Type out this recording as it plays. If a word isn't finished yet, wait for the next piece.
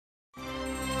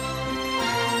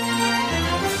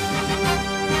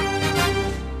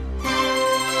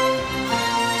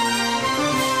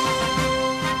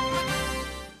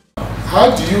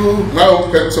how do you, my own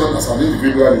question as an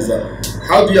individual is that,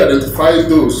 how do you identify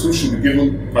those who should be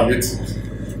given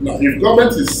palliative? Now, if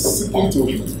government is seeking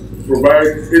to provide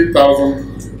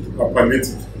 8,000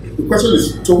 palliative, the question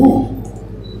is to who?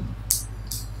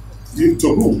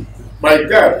 To who? My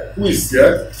dad, who is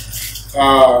here,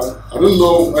 I don't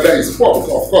know whether he's poor, of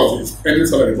course, he's earning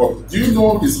salary, but do you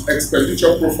know his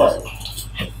expenditure profile?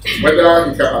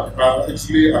 Whether he can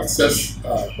actually access,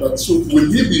 so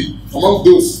will he be among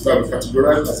those that are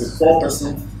categorized as a poor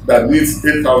person that needs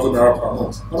 8,000 naira per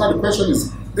month? Now the question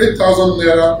is, 8,000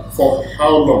 naira for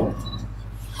how long?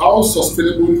 How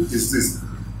sustainable is this?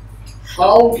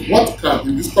 What can,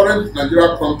 in this current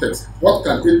Nigeria context, what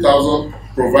can 8,000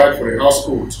 provide for a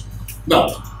household? Now,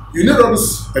 you need all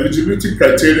this eligibility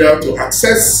criteria to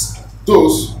access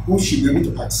those who should be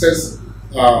able to access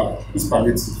this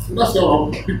palliative. So that's why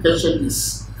my big question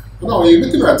is, now when you're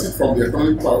looking at it from the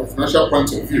economic financial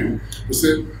point of view, you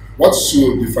say, what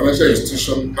should the financial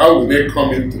institution, how will they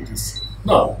come into this?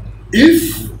 Now,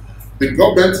 if the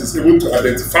government is able to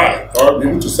identify or be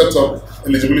able to set up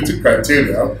eligibility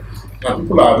criteria, and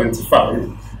people are identified,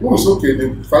 who is okay,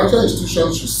 the financial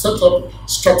institutions should set up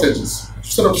strategies,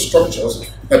 set up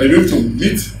structures that they're able to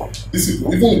meet these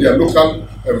people, even in their local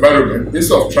environment,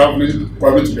 instead of traveling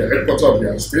probably to the headquarters of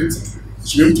their state,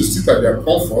 to be able to sit at their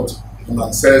comfort and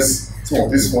access some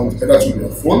of these funds either through their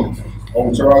phone or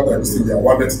whichever that is in their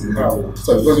wallet they have.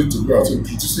 So they don't need to go out. So it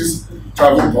reduces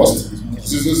travel costs,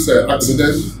 reduces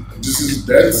accidents, reduces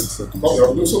deaths. So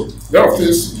there are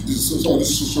things, some of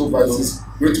these social vices,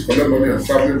 going to collect money and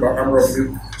traveling by arm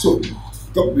robbery. So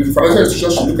the financial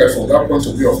institution should look at it from that point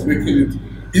of view of making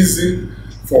it easy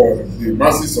for the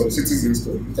masses or the citizens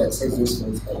to access those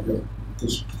funds at their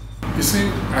location. You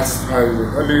see, as I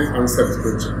earlier answered the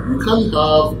question, you can't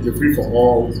have a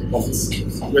free-for-all office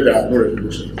where there are no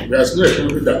regulations. There is no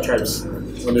economy that thrives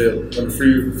on a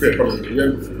free economy,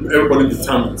 where everybody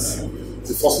determines.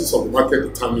 The forces of the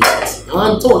market determine it.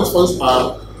 And some of these forces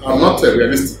are not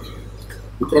realistic,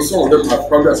 because some of them are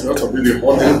probably as much of being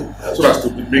hoarding so as to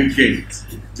make gains.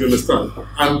 Do you understand?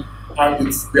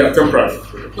 And they are temporary.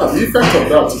 Now, the effect of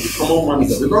that to the common man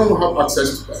is that they don't have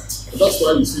access to that. And that's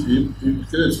why you see the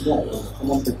implications more on the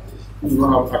common people who do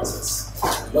not have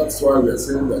access. That's why we are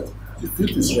saying that if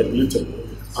it is regulated,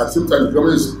 at the same time, the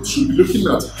government should be looking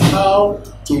at how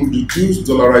to reduce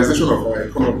dollarization of our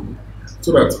economy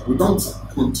so that we don't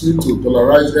continue to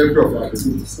dollarize every of our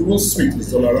activities. Even sweet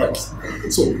is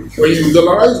dollarized. So when you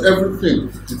dollarize everything,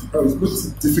 it makes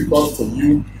it difficult for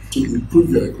you to improve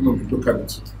your economy locally.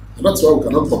 And that's why we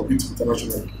cannot compete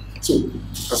internationally. So,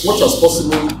 as much as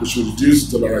possible, we should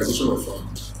reduce dollarization of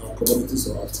our commodities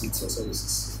or activities or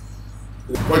services.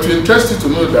 But it's interesting to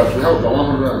know that we have about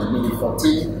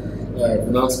 114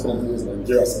 finance companies in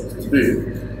Nigeria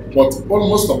today, but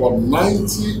almost about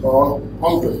 90 or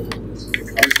 100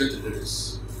 are listed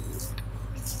areas.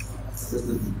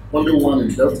 Only one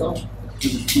in Delta,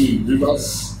 maybe 2 in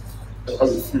Rivers, and have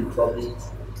a few probably in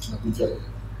Abuja.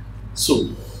 So,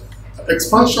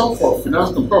 expansion for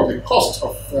finance company, the cost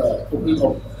of opening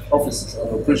up offices and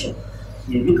operation.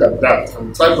 You look at that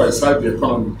and side by side the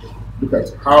economy, look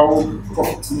at how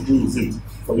profitable is it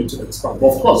for you to expand. But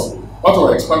of course, part of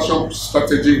our expansion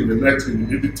strategy in the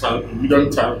medium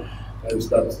term is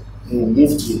that we will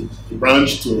move to the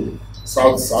branch to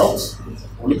south-south and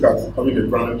look at having a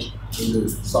branch in the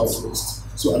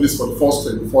southwest. So at least for the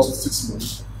first 6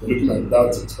 months, we're looking at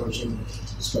that expansion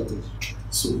strategy.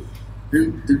 So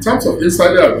in terms of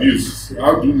insider abuse,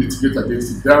 how do you mitigate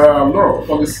against it? There are a lot of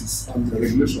policies and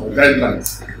regulations or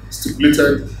guidelines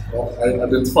stipulated or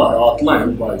identified or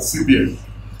outlined by CBN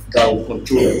that will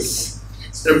control us.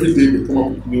 Every day they come up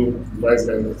with new revised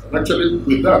guidelines. And actually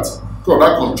with that, because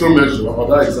that control measure or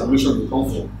that examination will come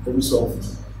from every so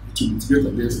often to mitigate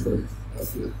against them.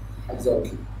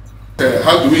 Exactly.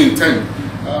 How do we intend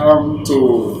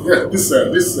to, this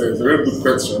is a very good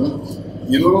question.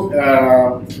 You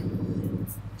know,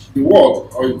 the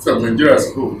world, or itself, Nigeria as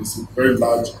a whole, is a very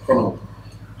large economy.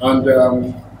 And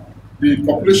the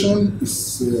population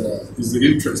is the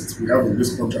interest we have in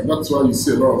this country. And that's why you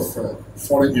see a lot of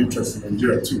foreign interest in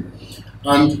Nigeria too.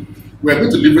 And we are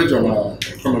going to leverage on our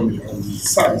economy and the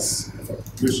size of our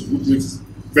population, which makes it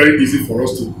very easy for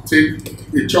us to take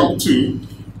a chunk too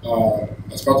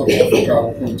as part of the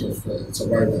Africa point of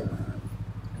survival.